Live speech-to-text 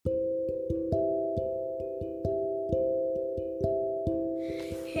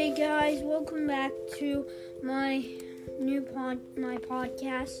Hey guys, welcome back to my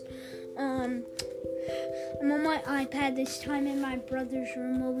podcast. I'm on my iPad this time in my brother's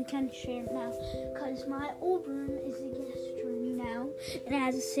room. Well, we kind of share it now because my old room is the guest room now, and it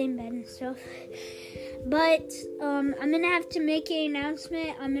has the same bed and stuff. But I'm gonna have to make an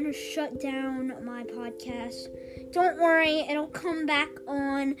announcement. I'm gonna shut down my podcast. Don't worry, it'll come back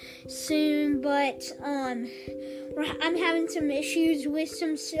on soon, but I'm having some issues with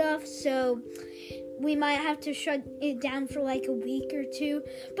some stuff, so we might have to shut it down for like a week or two.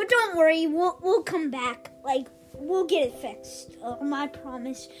 But don't worry, we'll come back. Like, we'll get it fixed. I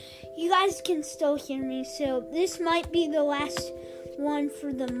promise. You guys can still hear me, so this might be the last one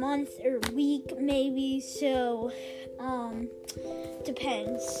for the month or week, maybe. So,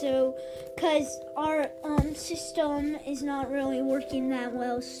 depends. So, because our system is not really working that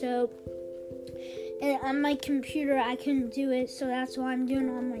well, so on my computer I couldn't do it, so that's why I'm doing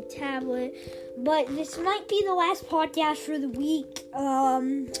it on my tablet. But this might be the last podcast for the week.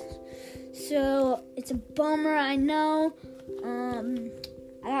 So it's a bummer, I know.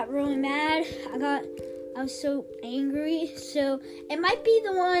 I got really mad. I was so angry. So it might be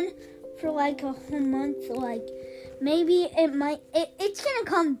the one for like a whole month. Like maybe it's gonna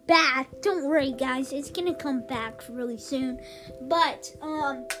come back. Don't worry, guys. It's gonna come back really soon. But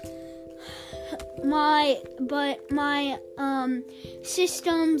my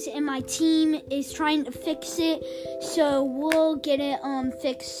systems and my team is trying to fix it, so we'll get it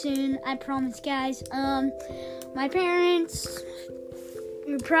fixed soon, I promise, guys. My parents,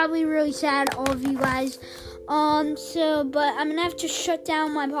 you're probably really sad, all of you guys. But I'm gonna have to shut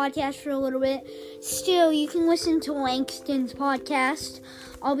down my podcast for a little bit. Still, you can listen to Langston's podcast.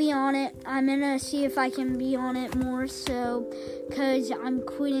 I'll be on it. I'm gonna see if I can be on it more, cause I'm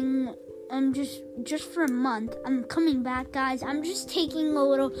quitting. I'm just for a month. I'm coming back, guys. I'm just taking a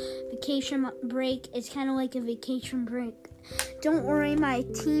little vacation break. It's kind of like a vacation break. Don't worry, my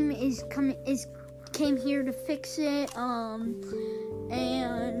team came here to fix it.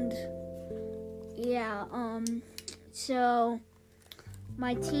 So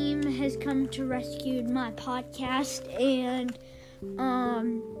my team has come to rescue my podcast, and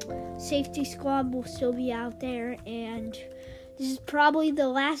Safety Squad will still be out there, and this is probably the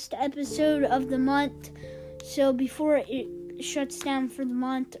last episode of the month, so before it shuts down for the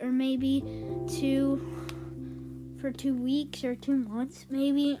month, or maybe for 2 weeks or 2 months,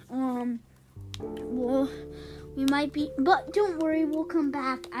 maybe, we might be, but don't worry, we'll come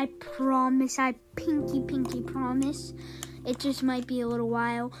back, I promise, I pinky promise. It just might be a little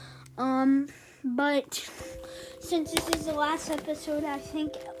while, but since this is the last episode, I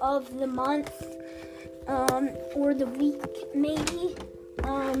think, of the month, or the week, maybe,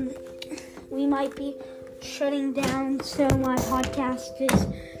 we might be shutting down, so my podcast is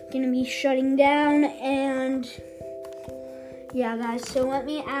gonna be shutting down, and yeah, guys, so let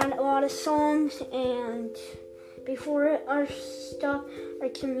me add a lot of songs, and before our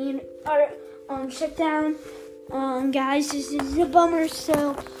shut down, guys, this is a bummer,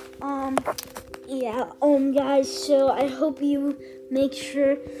 so, guys, so I hope you make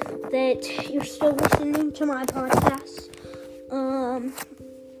sure that you're still listening to my podcast. And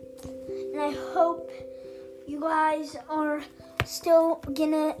I hope you guys are still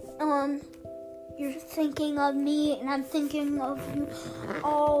gonna, you're thinking of me, and I'm thinking of you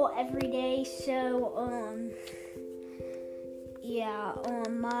all every day. So,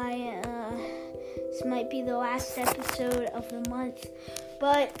 this might be the last episode of the month,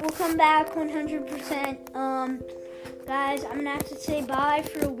 but we'll come back 100%. Guys, I'm gonna have to say bye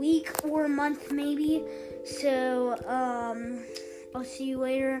for a week or a month, maybe. So, I'll see you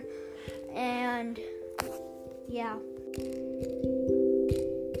later, and yeah.